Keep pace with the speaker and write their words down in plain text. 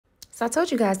So I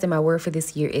told you guys that my word for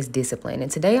this year is discipline.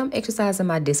 And today I'm exercising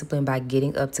my discipline by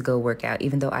getting up to go work out,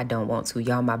 even though I don't want to.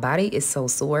 Y'all, my body is so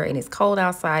sore and it's cold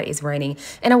outside, it's raining,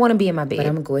 and I want to be in my bed. But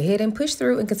I'm going to go ahead and push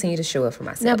through and continue to show up for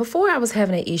myself. Now, before I was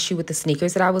having an issue with the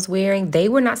sneakers that I was wearing, they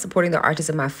were not supporting the arches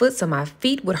of my foot, so my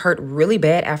feet would hurt really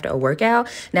bad after a workout.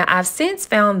 Now, I've since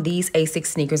found these Asics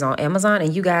sneakers on Amazon,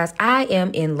 and you guys, I am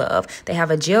in love. They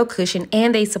have a gel cushion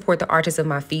and they support the arches of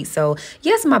my feet. So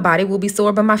yes, my body will be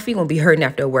sore, but my feet won't be hurting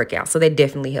after a workout. So that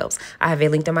definitely helps. I have a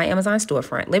link to my Amazon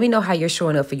storefront. Let me know how you're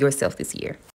showing up for yourself this year.